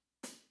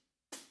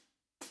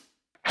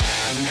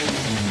Rompiendo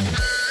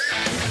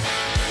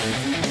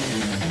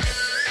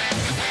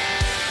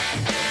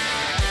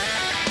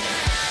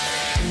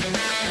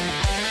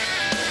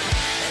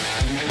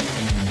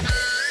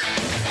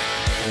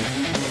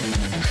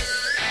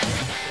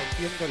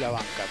la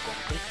banca con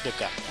Rick de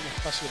K, un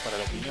espacio para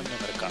la opinión de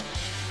mercado.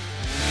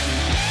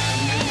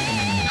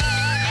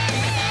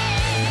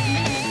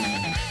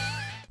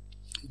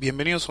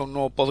 Bienvenidos a un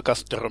nuevo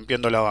podcast de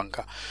Rompiendo la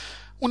Banca.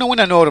 Una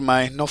buena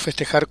norma es no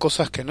festejar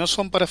cosas que no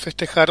son para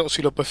festejar o,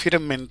 si lo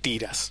prefieren,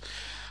 mentiras.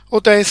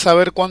 Otra es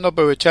saber cuándo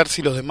aprovechar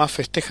si los demás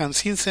festejan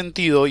sin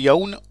sentido, y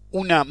aún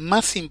una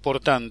más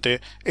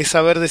importante es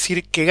saber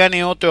decir que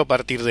gane otro a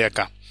partir de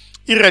acá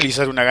y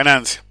realizar una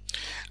ganancia.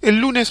 El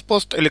lunes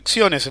post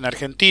elecciones en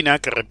Argentina,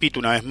 que repito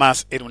una vez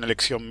más, era una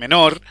elección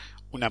menor,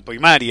 una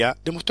primaria,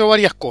 demostró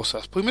varias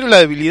cosas. Primero, la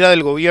debilidad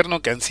del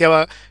gobierno, que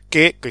ansiaba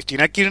que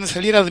Cristina Kirchner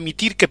saliera a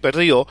admitir que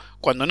perdió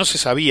cuando no se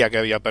sabía que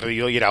había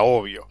perdido y era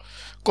obvio,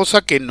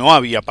 cosa que no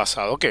había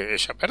pasado que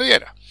ella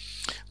perdiera.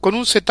 Con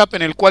un setup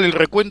en el cual el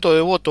recuento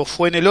de votos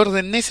fue en el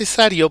orden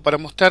necesario para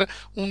mostrar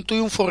un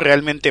triunfo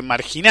realmente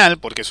marginal,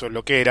 porque eso es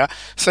lo que era,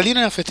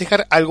 salieron a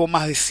festejar algo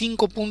más de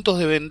 5 puntos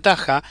de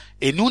ventaja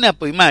en una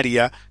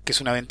primaria, que es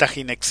una ventaja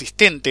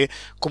inexistente,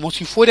 como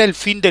si fuera el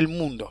fin del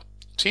mundo,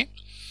 ¿sí?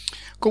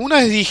 Como una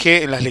vez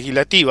dije en las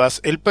legislativas,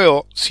 el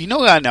PRO, si no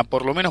gana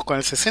por lo menos con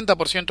el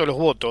 60% de los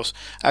votos,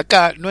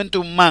 acá no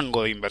entra un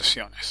mango de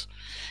inversiones.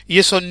 Y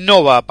eso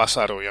no va a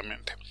pasar,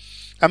 obviamente.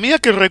 A medida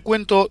que el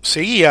recuento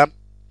seguía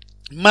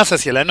más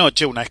hacia la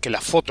noche, una vez que la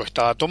foto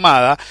estaba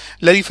tomada,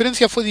 la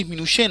diferencia fue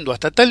disminuyendo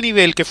hasta tal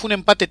nivel que fue un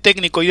empate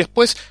técnico y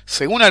después,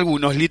 según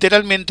algunos,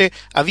 literalmente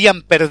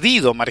habían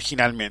perdido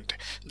marginalmente.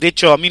 De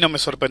hecho, a mí no me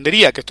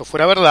sorprendería que esto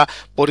fuera verdad,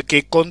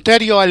 porque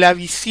contrario a la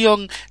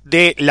visión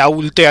de la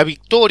ultra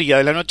victoria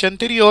de la noche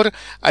anterior,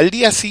 al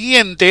día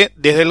siguiente,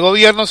 desde el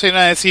gobierno se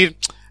iban a decir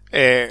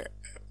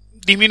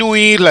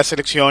disminuir las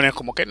elecciones,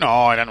 como que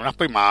no, eran unas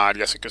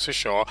primarias y qué sé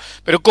yo,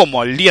 pero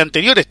como el día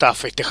anterior estaba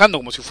festejando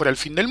como si fuera el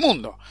fin del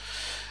mundo.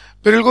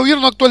 Pero el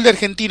gobierno actual de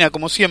Argentina,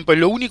 como siempre,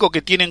 lo único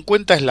que tiene en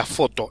cuenta es la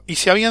foto, y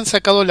se habían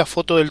sacado la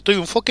foto del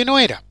triunfo que no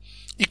era.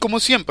 Y como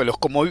siempre, los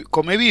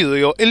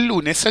Comevideo el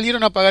lunes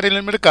salieron a pagar en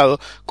el mercado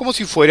como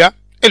si fuera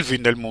el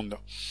fin del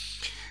mundo.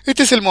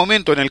 Este es el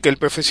momento en el que el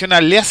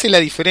profesional le hace la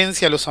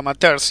diferencia a los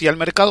amateurs y al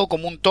mercado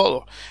como un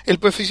todo. El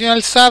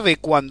profesional sabe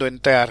cuándo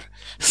entrar,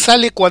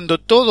 sale cuando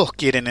todos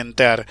quieren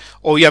entrar,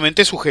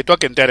 obviamente sujeto a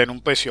que entrar en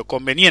un precio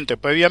conveniente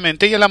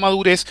previamente y a la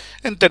madurez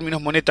en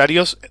términos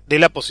monetarios de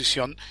la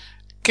posición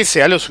que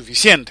sea lo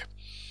suficiente.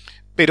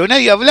 Pero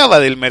nadie hablaba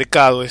del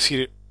mercado, es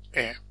decir,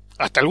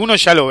 hasta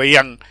algunos ya lo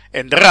veían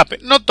en derrape,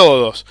 no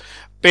todos.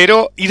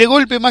 Pero, y de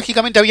golpe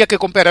mágicamente había que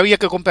comprar,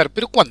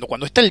 pero ¿cuándo?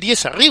 Cuando está el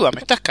 10 arriba,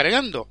 ¿me estás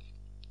cargando?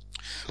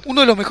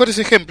 Uno de los mejores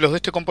ejemplos de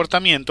este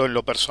comportamiento en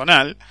lo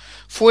personal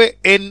fue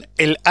en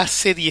el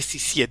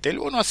AC17, el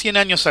bono a 100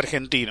 años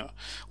argentino.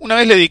 Una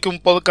vez le dediqué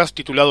un podcast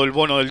titulado El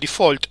bono del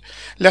default.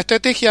 La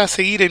estrategia a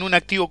seguir en un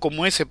activo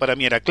como ese para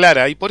mí era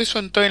clara y por eso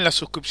entré en la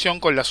suscripción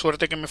con la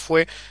suerte que me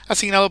fue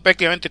asignado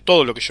prácticamente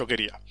todo lo que yo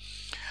quería.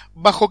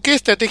 Bajo qué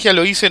estrategia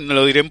lo hice no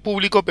lo diré en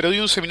público, pero di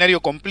un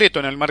seminario completo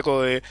en el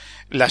marco de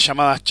las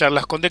llamadas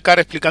charlas con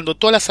Descartes explicando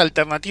todas las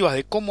alternativas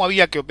de cómo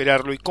había que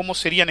operarlo y cómo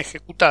serían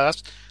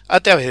ejecutadas a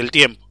través del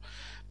tiempo.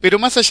 Pero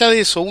más allá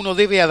de eso, uno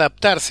debe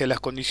adaptarse a las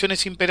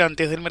condiciones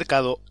imperantes del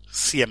mercado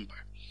siempre.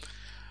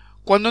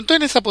 Cuando entré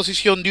en esa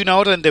posición di una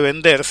orden de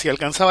vender si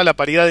alcanzaba la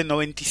paridad de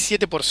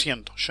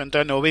 97%, yo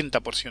entré a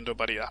 90% de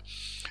paridad.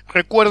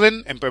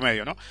 Recuerden, en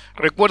promedio, ¿no?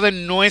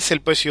 Recuerden, no es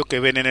el precio que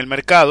ven en el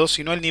mercado,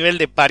 sino el nivel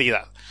de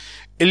paridad.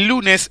 El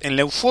lunes, en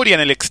la euforia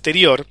en el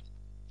exterior,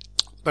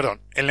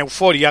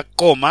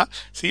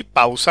 ¿sí?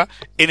 Pausa,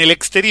 en el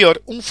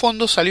exterior, un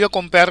fondo salió a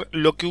comprar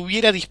lo que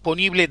hubiera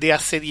disponible de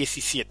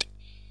AC17,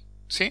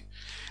 ¿sí?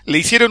 Le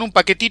hicieron un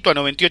paquetito a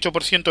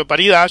 98% de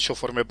paridad, yo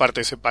formé parte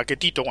de ese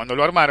paquetito cuando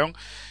lo armaron,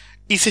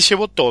 y se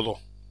llevó todo.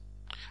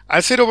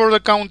 Al ser over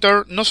the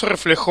counter no se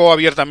reflejó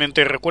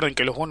abiertamente. Recuerden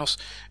que los bonos,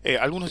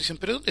 algunos dicen,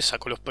 ¿pero dónde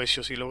saco los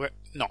precios?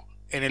 No.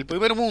 En el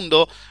primer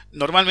mundo,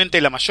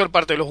 normalmente la mayor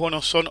parte de los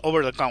bonos son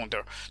over the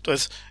counter.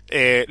 Entonces,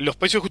 los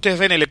precios que ustedes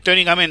ven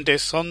electrónicamente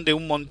son de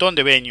un montón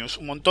de venues,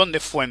 un montón de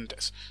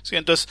fuentes, ¿sí?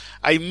 Entonces,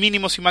 hay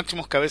mínimos y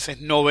máximos que a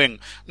veces no ven.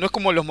 No es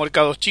como los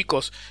mercados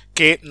chicos,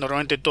 que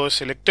normalmente todo es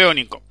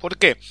electrónico. ¿Por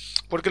qué?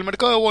 Porque el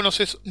mercado de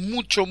bonos es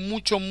mucho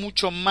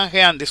más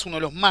grande. Es uno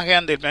de los más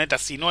grandes del planeta,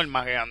 si no el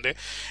más grande.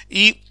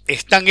 Y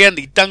es tan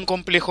grande y tan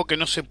complejo que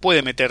no se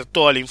puede meter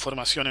toda la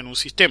información en un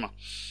sistema.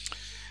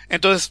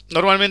 Entonces,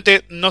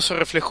 normalmente no se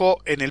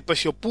reflejó en el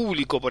precio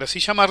público, por así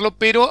llamarlo,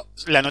 pero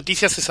la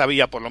noticia se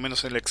sabía, por lo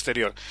menos en el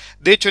exterior.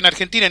 De hecho, en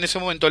Argentina en ese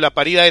momento la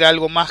paridad era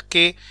algo más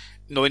que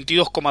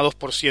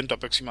 92,2%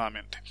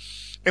 aproximadamente.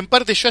 En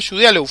parte yo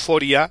ayudé a la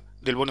euforia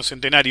del bono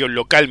centenario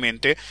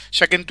localmente,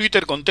 ya que en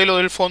Twitter conté lo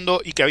del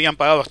fondo y que habían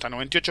pagado hasta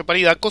 98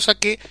 paridad, cosa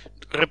que,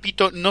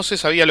 repito, no se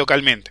sabía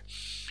localmente.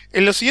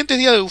 En los siguientes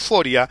días de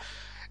euforia,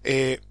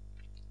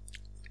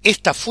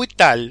 esta fue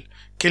tal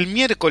que el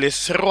miércoles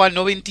cerró a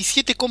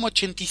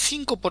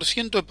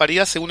 97,85% de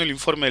paridad según el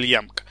informe del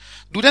IAMC.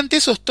 Durante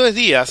esos 3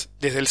 días,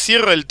 desde el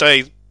cierre del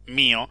trade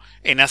mío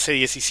en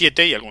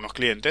AC17 y algunos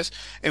clientes,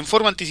 en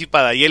forma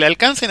anticipada y el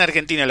alcance en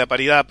Argentina de la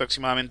paridad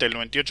aproximadamente del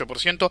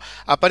 98%,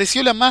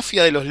 apareció la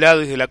mafia de los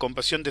lados de la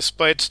compresión de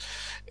spreads,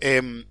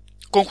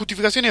 con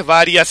justificaciones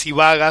varias y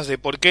vagas de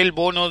por qué el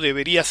bono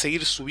debería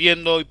seguir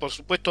subiendo y por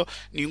supuesto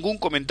ningún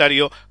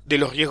comentario de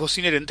los riesgos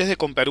inherentes de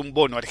comprar un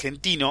bono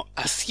argentino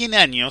a 100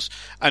 años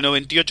a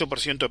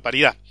 98% de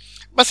paridad.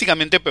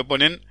 Básicamente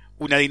proponen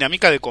una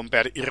dinámica de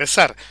comprar y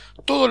rezar.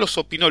 Todos los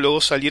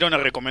opinólogos salieron a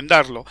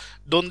recomendarlo,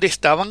 donde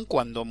estaban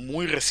cuando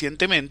muy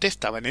recientemente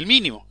estaba en el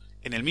mínimo.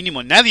 En el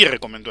mínimo nadie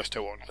recomendó este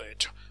bono, de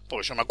hecho,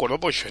 porque yo me acuerdo,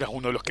 porque yo era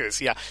uno de los que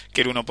decía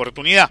que era una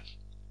oportunidad.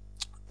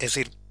 Es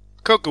decir,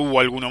 creo que hubo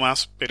alguno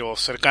más, pero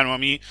cercano a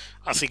mí,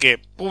 así que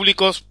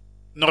públicos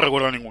no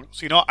recuerdo ninguno,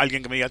 sino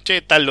alguien que me diga,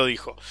 che, tal lo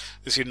dijo.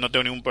 Es decir, no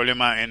tengo ningún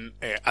problema en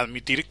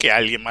admitir que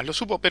alguien más lo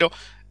supo, pero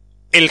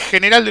el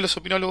general de los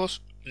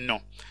opinólogos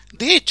no.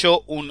 De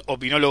hecho, un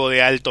opinólogo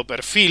de alto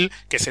perfil,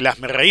 que es el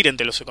hazmerreír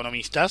entre los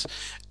economistas,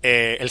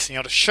 el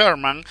señor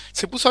Sherman,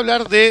 se puso a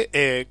hablar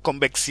de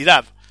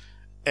convexidad.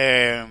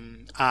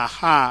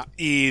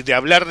 Y de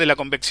hablar de la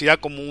convexidad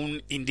como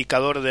un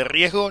indicador de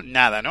riesgo,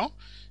 nada, ¿no?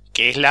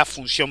 Que es la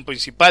función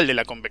principal de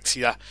la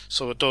convexidad,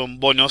 sobre todo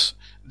en bonos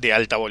de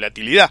alta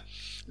volatilidad.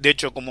 De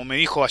hecho, como me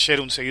dijo ayer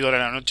un seguidor a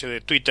la noche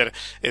de Twitter,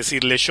 es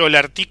decir, leyó el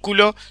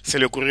artículo, se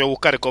le ocurrió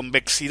buscar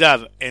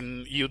convexidad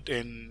en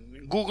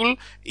Google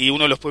y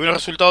uno de los primeros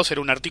resultados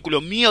era un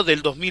artículo mío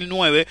del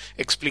 2009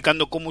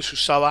 explicando cómo se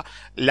usaba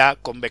la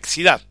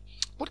convexidad.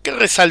 ¿Por qué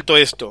resalto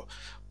esto?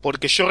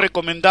 Porque yo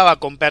recomendaba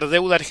comprar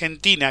deuda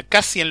argentina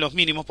casi en los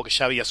mínimos, porque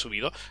ya había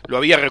subido, lo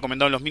había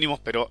recomendado en los mínimos,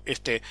 pero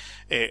este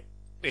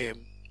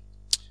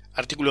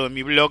artículo de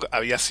mi blog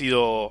había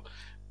sido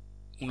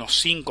unos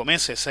 5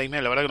 meses, 6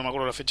 meses, la verdad que no me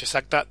acuerdo la fecha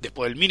exacta,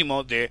 después del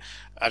mínimo de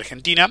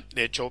Argentina,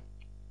 de hecho,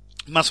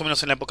 más o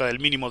menos en la época del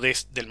mínimo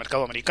del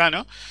mercado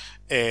americano,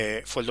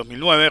 fue el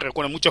 2009,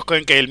 recuerdo muchos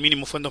creen que el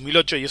mínimo fue en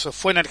 2008 y eso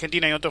fue en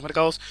Argentina y en otros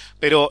mercados,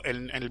 pero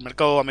en el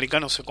mercado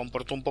americano se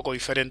comportó un poco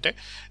diferente,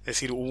 es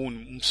decir, hubo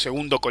un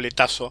segundo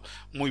coletazo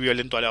muy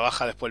violento a la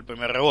baja después del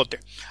primer rebote.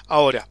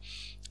 Ahora,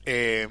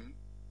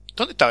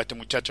 ¿dónde estaba este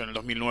muchacho en el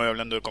 2009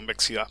 hablando de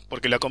convexidad?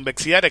 Porque la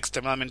convexidad era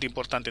extremadamente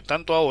importante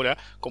tanto ahora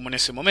como en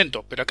ese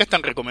momento. Pero acá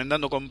están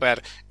recomendando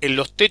comprar en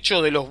los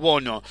techos de los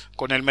bonos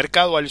con el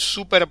mercado al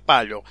super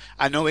palo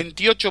a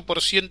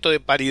 98% de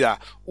paridad.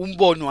 Un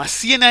bono a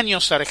 100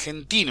 años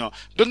argentino.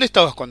 ¿Dónde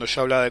estabas cuando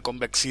yo hablaba de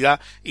convexidad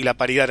y la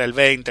paridad era el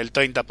 20, el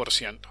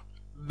 30%?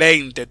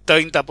 20,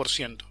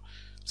 30%.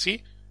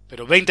 ¿Sí?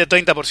 Pero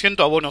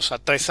 20-30% a bonos a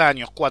 3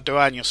 años, 4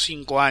 años,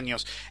 5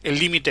 años, el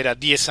límite era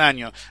 10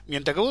 años,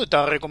 mientras que vos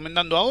estabas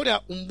recomendando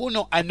ahora un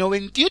bono a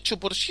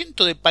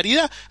 98% de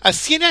paridad a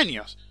 100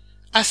 años.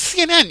 A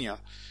 100 años.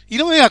 Y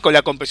no me vengas con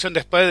la compresión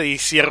de spread y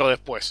cierro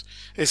después.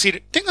 Es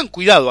decir, tengan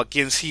cuidado a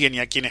quién siguen y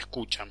a quién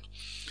escuchan.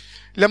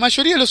 La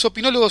mayoría de los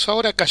opinólogos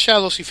ahora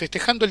callados y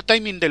festejando el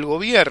timing del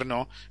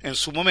gobierno, en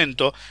su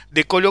momento,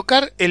 de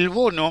colocar el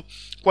bono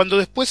cuando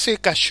después se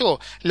cayó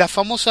la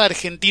famosa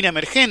Argentina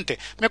emergente.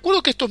 Me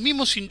acuerdo que estos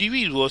mismos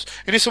individuos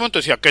en ese momento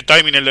decían, ¿qué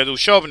timing el de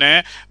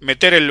Duchovne?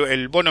 Meter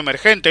el bono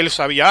emergente, él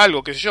sabía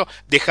algo, qué sé yo.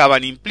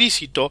 Dejaban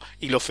implícito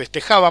y lo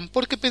festejaban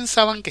porque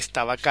pensaban que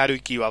estaba caro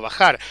y que iba a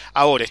bajar.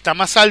 Ahora está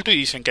más alto y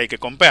dicen que hay que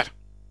comprar.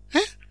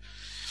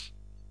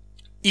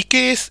 ¿Y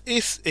qué es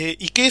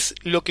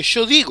lo que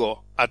yo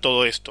digo a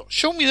todo esto?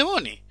 Show me the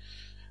money.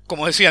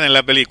 Como decían en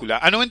la película,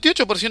 a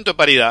 98% de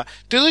paridad,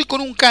 te doy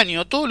con un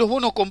caño todos los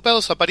bonos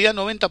comprados a paridad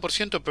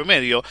 90% de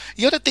promedio,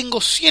 y ahora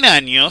tengo 100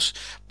 años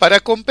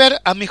para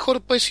comprar a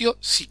mejor precio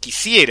si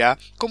quisiera,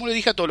 como le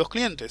dije a todos los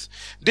clientes.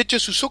 De hecho,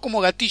 se usó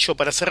como gatillo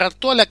para cerrar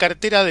toda la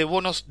cartera de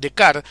bonos de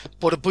CAR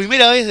por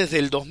primera vez desde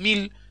el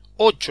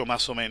 2008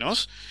 más o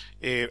menos,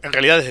 en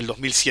realidad desde el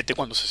 2007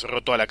 cuando se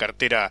cerró toda la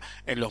cartera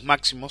en los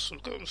máximos,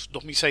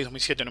 2006,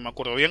 2007 no me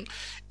acuerdo bien,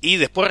 y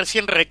después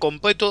recién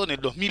recompré todo en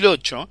el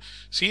 2008,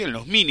 ¿sí? En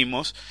los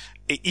mínimos,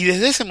 y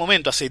desde ese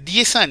momento, hace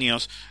 10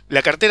 años,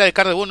 la cartera de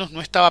CAR de bonos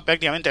no estaba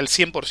prácticamente al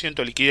 100%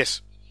 de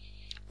liquidez.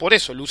 Por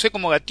eso lo usé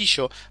como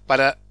gatillo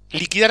para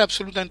liquidar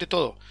absolutamente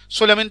todo.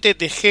 Solamente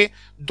dejé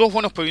 2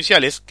 bonos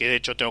provinciales, que de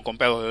hecho tengo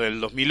comprados desde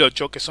el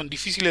 2008, que son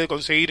difíciles de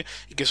conseguir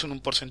y que son un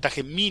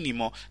porcentaje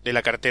mínimo de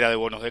la cartera de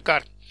bonos de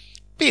CAR.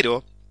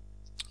 Pero,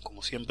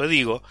 como siempre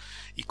digo,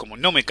 y como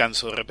no me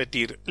canso de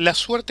repetir, la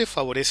suerte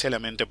favorece a la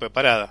mente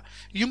preparada,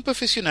 y un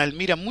profesional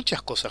mira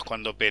muchas cosas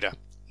cuando opera,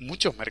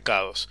 muchos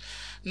mercados.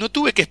 No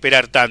tuve que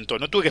esperar tanto,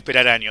 no tuve que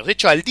esperar años. De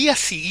hecho, al día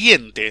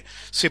siguiente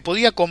se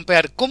podía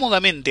comprar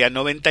cómodamente a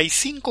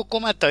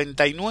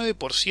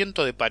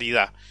 95,39% de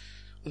paridad.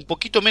 Un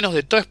poquito menos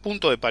de 3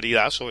 puntos de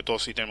paridad, sobre todo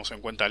si tenemos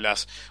en cuenta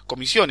las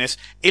comisiones,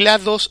 el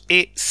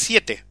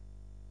A2E7.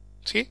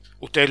 ¿sí?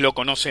 Ustedes lo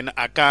conocen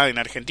acá en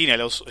Argentina,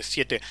 el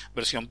A12-7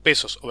 versión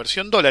pesos o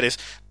versión dólares,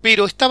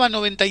 pero estaba a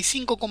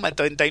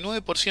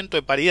 95,39%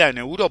 de paridad en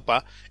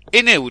Europa,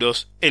 en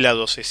euros, el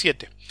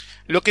A12-7.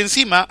 Lo que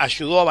encima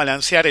ayudó a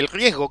balancear el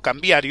riesgo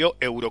cambiario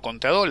euro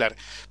contra dólar.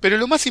 Pero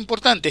lo más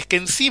importante es que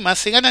encima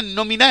se ganan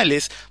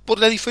nominales por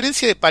la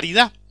diferencia de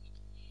paridad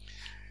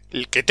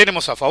que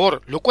tenemos a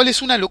favor, lo cual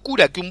es una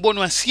locura que un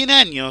bono a 100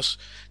 años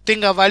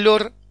tenga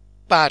valor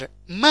par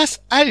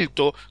más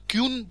alto que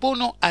un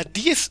bono a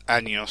 10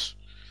 años.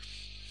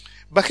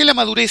 Bajé la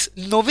madurez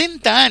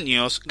 90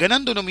 años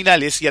ganando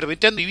nominales y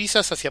arbitrando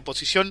divisas hacia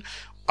posición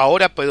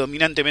ahora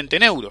predominantemente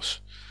en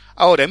euros.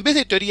 Ahora, en vez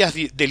de teorías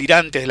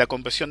delirantes de la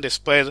compresión de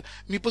spread,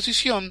 mi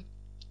posición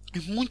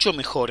es mucho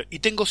mejor y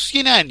tengo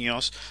 100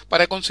 años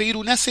para conseguir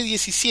un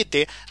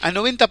AC17 a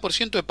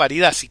 90% de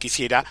paridad si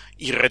quisiera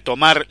y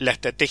retomar la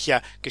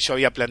estrategia que yo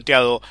había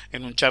planteado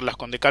en un charlas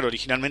con Decaro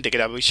originalmente, que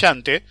era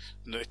brillante.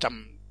 No es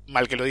tan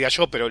mal que lo diga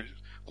yo, pero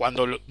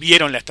cuando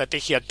vieron la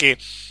estrategia que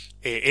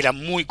era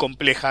muy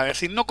compleja, es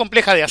decir, no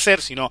compleja de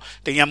hacer, sino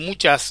tenía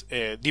muchas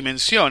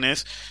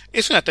dimensiones,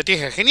 es una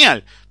estrategia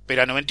genial,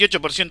 pero a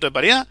 98% de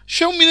paridad,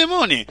 show me the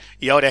money,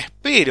 y ahora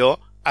espero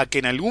a que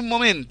en algún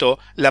momento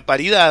la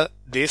paridad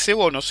de ese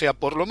bono sea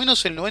por lo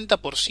menos el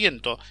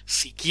 90%,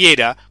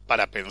 siquiera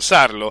para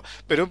pensarlo,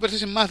 pero me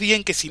parece más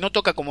bien que si no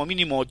toca como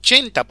mínimo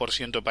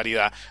 80% de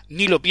paridad,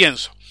 ni lo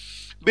pienso.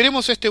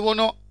 Veremos este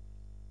bono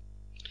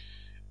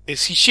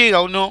si llega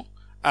o no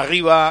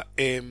arriba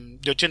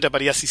de 80 de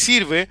paridad, si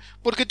sirve,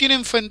 porque tiene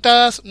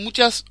enfrentadas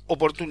muchas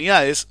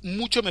oportunidades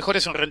mucho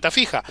mejores en renta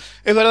fija.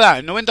 Es verdad,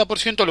 el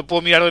 90% lo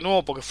puedo mirar de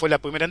nuevo porque fue la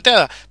primera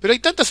entrada, pero hay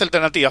tantas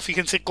alternativas.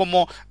 Fíjense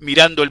cómo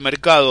mirando el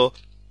mercado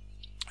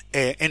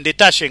en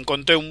detalle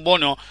encontré un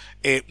bono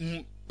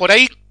por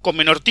ahí con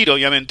menor tiro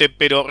obviamente,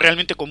 pero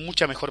realmente con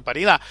mucha mejor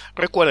paridad.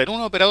 Recuerden,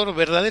 un operador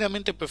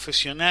verdaderamente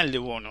profesional de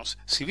bonos,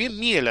 si bien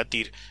mide la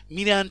TIR,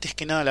 mira antes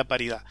que nada la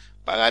paridad.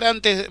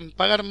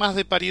 Pagar más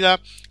de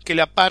paridad que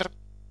la par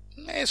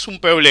es un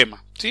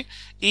problema, ¿sí?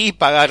 Y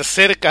pagar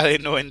cerca de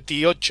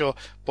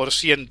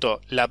 98%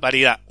 la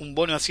paridad, un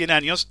bono a 100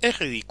 años, es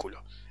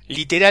ridículo.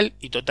 Literal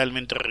y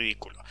totalmente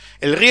ridículo.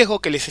 El riesgo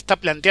que les está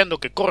planteando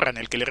que corran,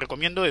 el que les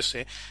recomiendo eso,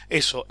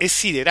 es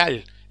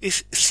sideral.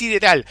 Es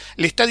sideral.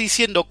 Le está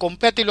diciendo,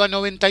 comprátelo a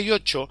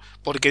 98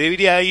 porque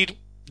debería ir,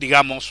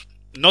 digamos,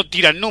 no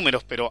tiran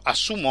números, pero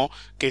asumo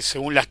que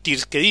según las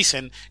TIRs que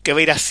dicen, que va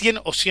a ir a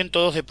 100 o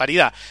 102 de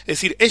paridad. Es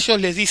decir,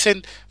 ellos les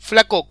dicen,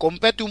 flaco,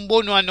 comprate un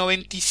bono a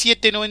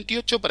 97,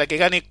 98 para que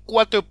gane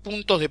 4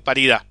 puntos de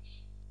paridad.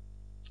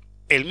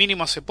 El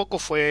mínimo hace poco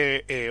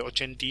fue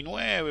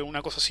 89,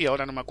 una cosa así,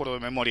 ahora no me acuerdo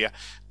de memoria.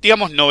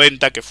 Digamos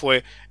 90, que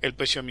fue el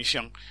precio de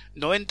emisión.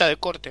 90 de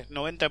corte,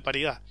 90 de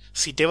paridad.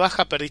 Si te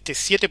baja, perdiste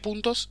 7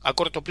 puntos a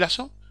corto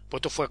plazo. Pues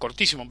esto fue a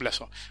cortísimo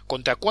plazo,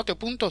 contra 4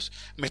 puntos,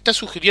 ¿me está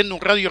sugiriendo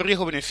un radio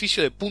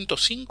riesgo-beneficio de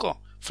 0.5?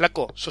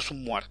 Flaco, sos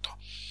un muerto.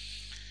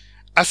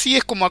 Así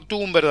es como actúa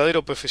un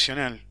verdadero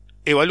profesional,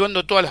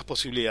 evaluando todas las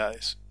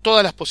posibilidades,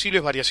 todas las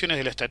posibles variaciones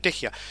de la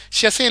estrategia,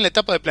 ya sea en la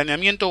etapa de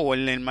planeamiento o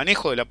en el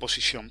manejo de la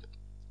posición,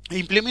 e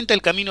implementa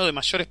el camino de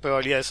mayores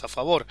probabilidades a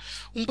favor.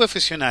 Un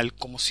profesional,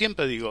 como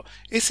siempre digo,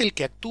 es el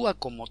que actúa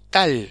como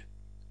tal,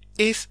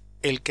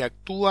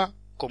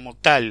 como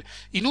tal,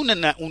 y no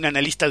un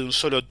analista de un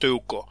solo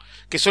truco,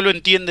 que solo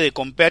entiende de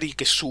comprar y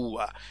que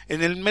suba.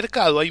 En el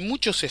mercado hay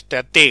muchos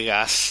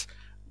estrategas,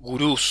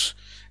 gurús,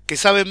 que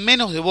saben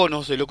menos de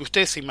bonos de lo que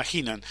ustedes se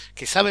imaginan,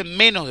 que saben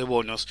menos de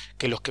bonos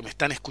que los que me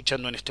están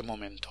escuchando en este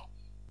momento.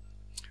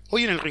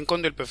 Hoy en el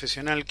Rincón del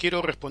Profesional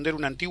quiero responder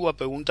una antigua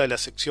pregunta de la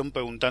sección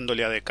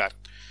Preguntándole a Descartes,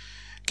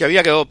 que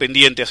había quedado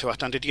pendiente hace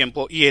bastante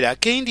tiempo, y era,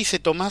 ¿qué índice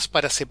tomás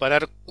para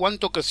separar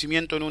cuánto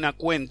crecimiento en una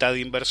cuenta de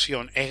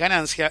inversión es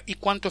ganancia y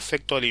cuánto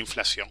efecto de la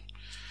inflación?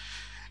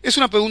 Es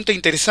una pregunta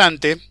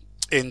interesante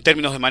en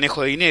términos de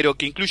manejo de dinero,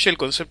 que incluye el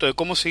concepto de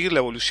cómo seguir la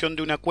evolución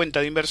de una cuenta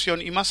de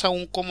inversión y más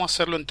aún cómo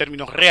hacerlo en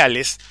términos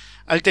reales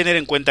al tener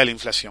en cuenta la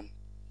inflación.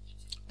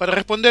 Para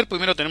responder,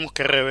 primero tenemos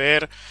que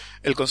rever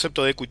el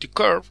concepto de equity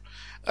curve.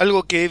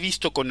 Algo que he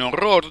visto con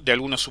horror de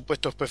algunos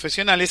supuestos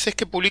profesionales es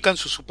que publican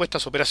sus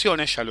supuestas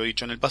operaciones, ya lo he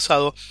dicho en el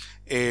pasado,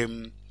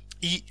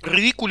 y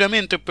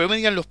ridículamente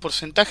promedian los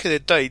porcentajes de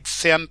trades,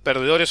 sean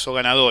perdedores o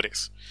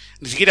ganadores.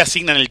 Ni siquiera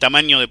asignan el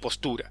tamaño de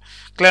postura.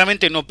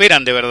 Claramente no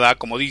operan de verdad,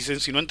 como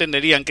dicen, si no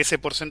entenderían que ese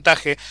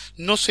porcentaje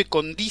no se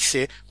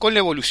condice con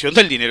la evolución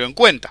del dinero en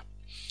cuenta.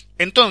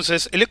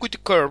 Entonces, el equity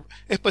curve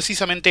es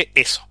precisamente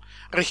eso.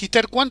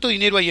 Registrar cuánto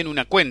dinero hay en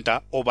una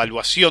cuenta, o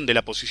valuación de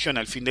la posición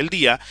al fin del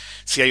día,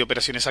 si hay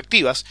operaciones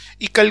activas,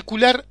 y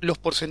calcular los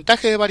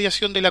porcentajes de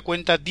variación de la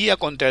cuenta día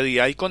contra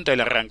día y contra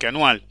el arranque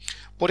anual.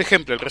 Por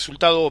ejemplo, el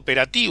resultado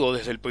operativo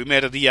desde el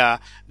primer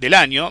día del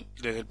año,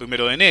 desde el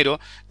 1 de enero,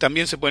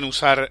 también se pueden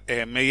usar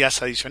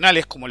medidas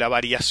adicionales como la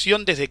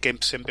variación desde que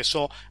se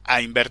empezó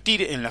a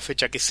invertir en la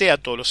fecha que sea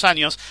todos los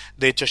años.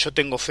 De hecho, yo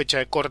tengo fecha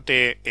de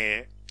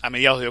corte a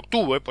mediados de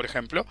octubre, por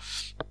ejemplo.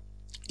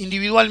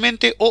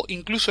 individualmente o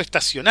incluso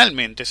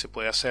estacionalmente se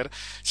puede hacer,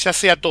 ya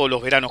sea todos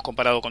los veranos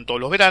comparado con todos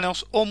los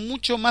veranos, o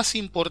mucho más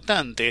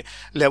importante,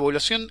 la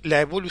evolución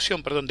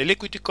del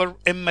equity curve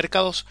en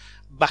mercados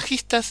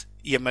bajistas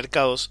y en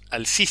mercados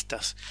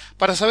alcistas,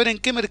 para saber en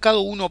qué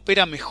mercado uno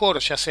opera mejor,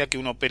 ya sea que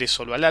uno opere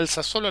solo al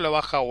alza, solo a la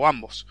baja o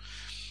ambos.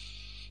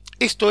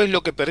 Esto es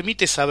lo que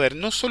permite saber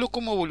no solo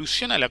cómo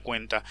evoluciona la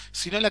cuenta,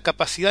 sino la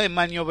capacidad de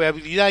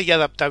maniobrabilidad y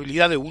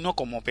adaptabilidad de uno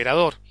como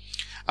operador.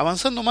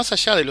 Avanzando más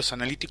allá de los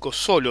analíticos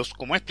solos,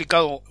 como he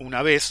explicado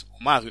una vez,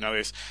 o más de una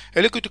vez,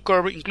 el equity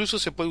curve incluso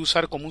se puede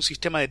usar como un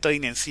sistema de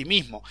trading en sí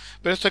mismo,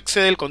 pero esto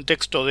excede el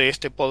contexto de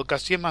este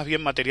podcast y es más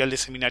bien material de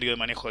seminario de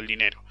manejo del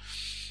dinero.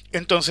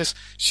 Entonces,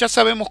 ya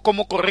sabemos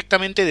cómo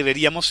correctamente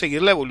deberíamos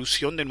seguir la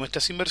evolución de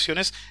nuestras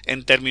inversiones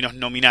en términos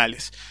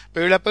nominales.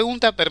 Pero la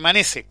pregunta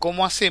permanece,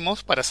 ¿cómo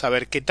hacemos para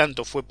saber qué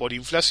tanto fue por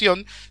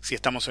inflación, si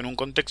estamos en un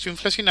contexto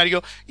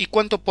inflacionario, y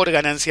cuánto por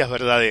ganancias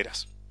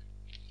verdaderas?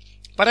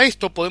 Para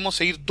esto podemos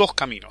seguir dos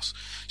caminos,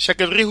 ya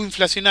que el riesgo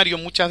inflacionario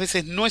muchas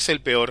veces no es el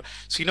peor,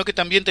 sino que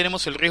también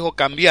tenemos el riesgo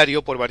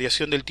cambiario por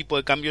variación del tipo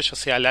de cambio, ya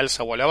sea al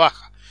alza o a la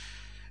baja.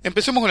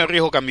 Empecemos con el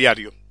riesgo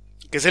cambiario,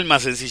 que es el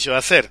más sencillo de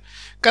hacer.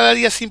 Cada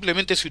día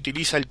simplemente se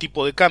utiliza el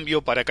tipo de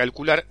cambio para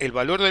calcular el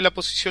valor de la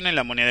posición en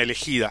la moneda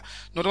elegida.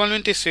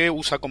 Normalmente se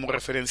usa como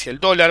referencia el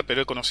dólar,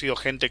 pero he conocido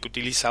gente que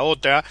utiliza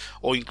otra,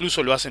 o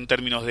incluso lo hace en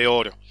términos de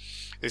oro.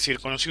 Es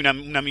decir, conocí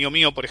un amigo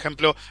mío, por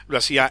ejemplo, lo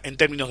hacía en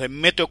términos de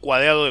metro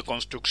cuadrado de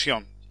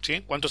construcción.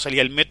 ¿Sí? ¿Cuánto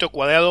salía el metro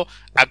cuadrado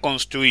a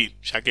construir?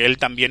 Ya que él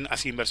también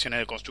hacía inversiones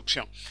de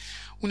construcción.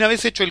 Una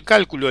vez hecho el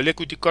cálculo, el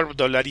equity curve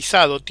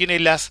dolarizado tiene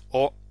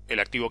o el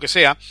activo que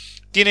sea,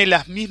 tiene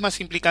las mismas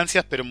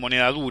implicancias pero en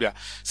moneda dura.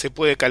 Se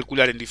puede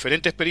calcular en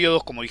diferentes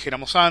periodos, como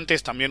dijéramos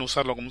antes, también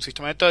usarlo como un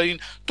sistema de trading,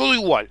 todo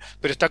igual,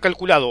 pero está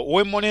calculado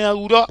o en moneda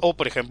dura o,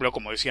 por ejemplo,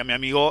 como decía mi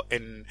amigo,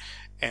 en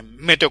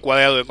metro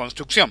cuadrado de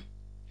construcción.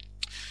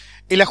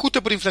 El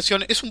ajuste por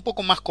inflación es un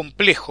poco más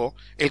complejo.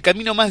 El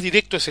camino más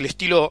directo es el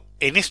estilo,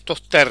 en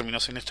estos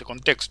términos, en este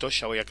contexto,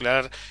 ya voy a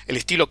aclarar, el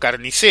estilo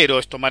carnicero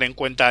es tomar en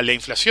cuenta la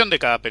inflación de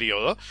cada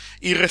periodo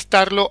y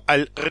restarlo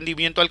al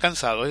rendimiento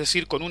alcanzado, es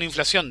decir, con una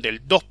inflación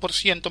del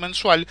 2%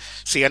 mensual,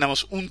 si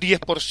ganamos un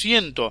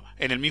 10%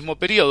 en el mismo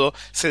periodo,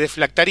 se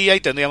deflactaría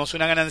y tendríamos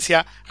una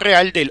ganancia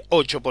real del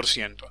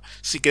 8%.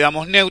 Si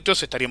quedamos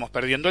neutros estaríamos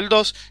perdiendo el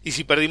 2 y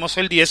si perdimos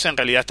el 10 en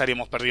realidad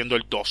estaríamos perdiendo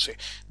el 12.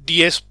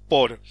 10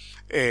 por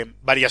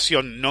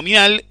variación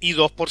nominal y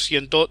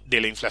 2% de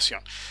la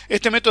inflación.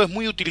 Este método es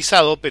muy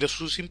utilizado, pero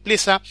su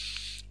simpleza,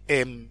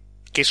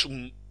 que es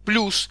un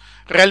plus,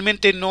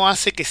 realmente no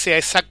hace que sea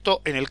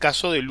exacto en el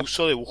caso del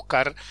uso de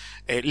buscar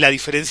la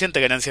diferencia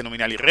entre ganancia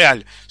nominal y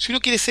real. Si uno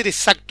quiere ser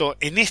exacto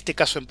en este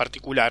caso en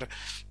particular,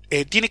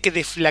 tiene que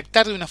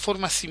deflactar de una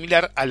forma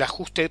similar al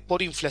ajuste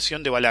por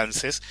inflación de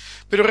balances,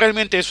 pero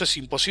realmente eso es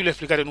imposible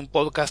explicar en un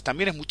podcast,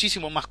 también es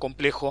muchísimo más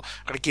complejo,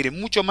 requiere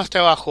mucho más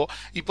trabajo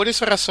y por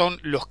esa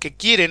razón los que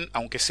quieren,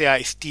 aunque sea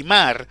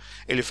estimar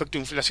el efecto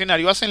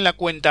inflacionario, hacen la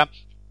cuenta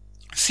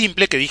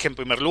simple que dije en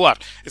primer lugar.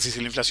 Es decir, si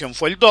la inflación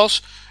fue el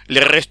 2,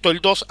 le resto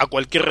el 2 a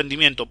cualquier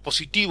rendimiento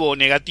positivo o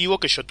negativo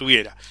que yo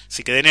tuviera.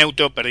 Si quedé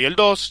neutro, perdí el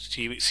 2,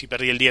 si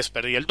perdí el 10,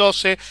 perdí el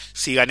 12,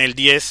 si gané el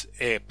 10,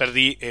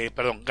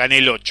 gané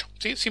el 8.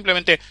 ¿Sí?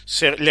 Simplemente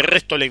le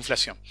resto la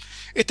inflación.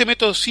 Este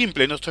método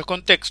simple en nuestros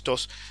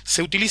contextos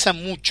se utiliza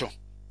mucho,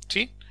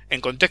 ¿sí? En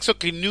contextos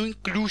que no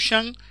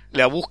incluyan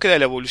la búsqueda de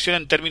la evolución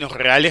en términos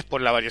reales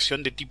por la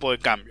variación de tipo de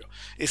cambio.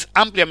 Es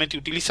ampliamente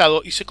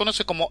utilizado y se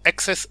conoce como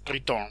excess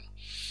return.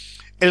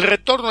 El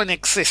retorno en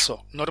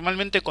exceso,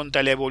 normalmente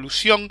contra la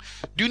evolución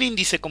de un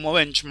índice como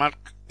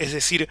benchmark, es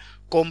decir,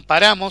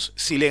 comparamos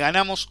si le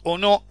ganamos o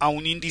no a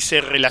un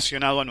índice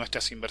relacionado a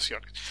nuestras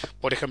inversiones.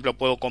 Por ejemplo,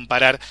 puedo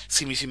comparar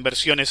si mis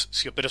inversiones,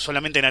 si opero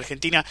solamente en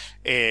Argentina,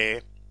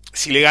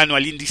 si le gano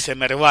al índice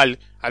Merval,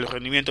 a los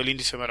rendimientos del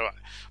índice Merval.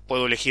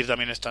 Puedo elegir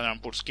también el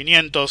Standard & Poor's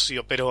 500, si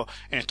opero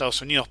en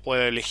Estados Unidos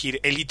puedo elegir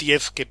el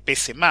ETF que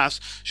pese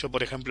más. Yo,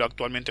 por ejemplo,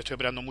 actualmente estoy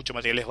operando mucho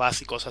materiales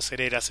básicos,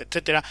 acereras,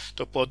 etcétera.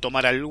 Entonces puedo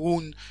tomar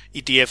algún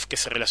ETF que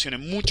se relacione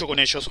mucho con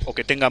ellos o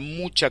que tenga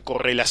mucha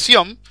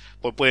correlación,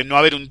 porque puede no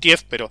haber un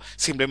ETF, pero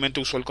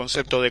simplemente uso el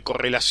concepto de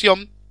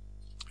correlación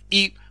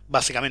y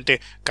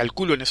básicamente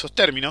calculo en esos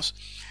términos.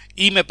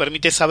 Y me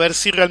permite saber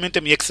si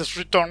realmente mi excess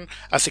return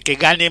hace que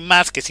gane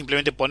más que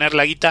simplemente poner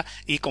la guita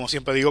y, como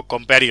siempre digo,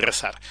 comprar y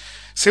rezar.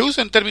 Se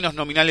usa en términos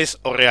nominales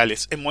o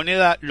reales, en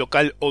moneda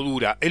local o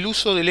dura. El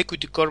uso del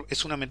equity curve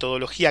es una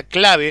metodología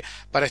clave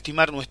para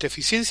estimar nuestra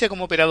eficiencia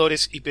como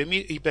operadores y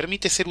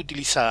permite ser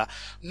utilizada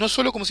no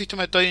solo como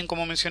sistema de trading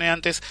como mencioné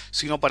antes,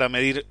 sino para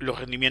medir los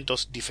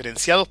rendimientos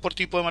diferenciados por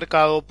tipo de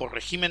mercado, por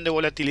régimen de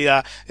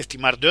volatilidad,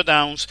 estimar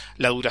drawdowns,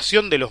 la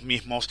duración de los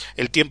mismos,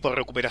 el tiempo de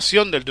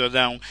recuperación del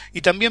drawdown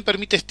y también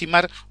permite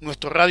estimar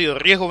nuestro radio de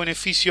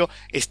riesgo-beneficio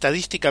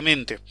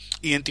estadísticamente,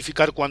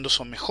 identificar cuándo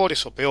son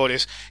mejores o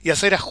peores y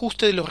hacer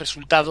ajustes de los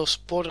resultados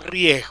por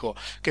riesgo,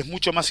 que es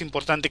mucho más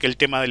importante que el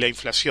tema de la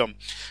inflación.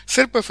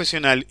 Ser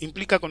profesional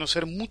implica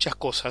conocer muchas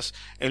cosas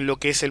en lo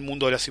que es el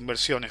mundo de las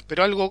inversiones,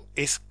 pero algo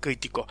es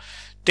crítico.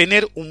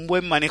 tener un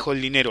buen manejo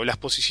del dinero, las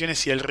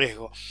posiciones y el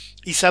riesgo,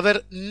 y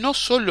saber no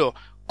solo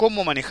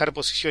cómo manejar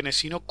posiciones,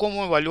 sino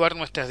cómo evaluar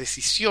nuestras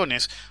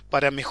decisiones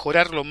para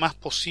mejorar lo más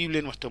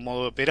posible nuestro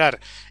modo de operar,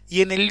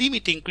 y en el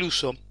límite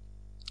incluso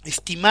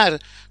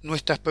estimar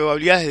nuestras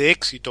probabilidades de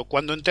éxito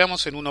cuando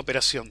entramos en una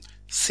operación,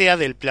 sea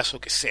del plazo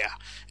que sea.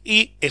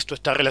 Y esto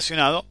está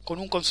relacionado con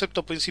un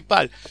concepto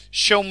principal: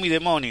 show me the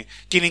money.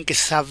 Tienen que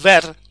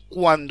saber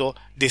cuándo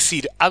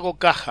decir hago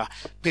caja,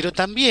 pero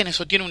también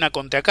eso tiene una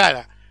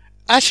contracara.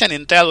 Hayan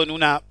entrado en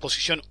una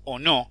posición o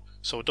no,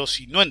 sobre todo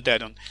si no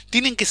entraron,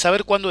 tienen que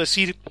saber cuándo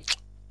decir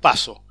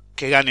paso,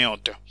 que gane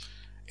otro.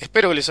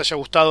 Espero que les haya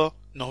gustado.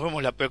 Nos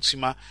vemos la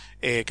próxima.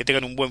 Que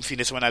tengan un buen fin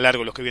de semana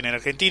largo los que vienen a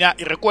Argentina.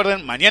 Y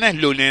recuerden, mañana es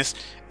lunes,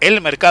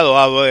 el mercado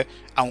abre.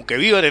 Aunque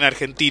vivan en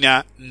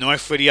Argentina, no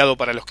es feriado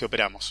para los que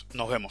operamos.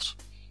 Nos vemos.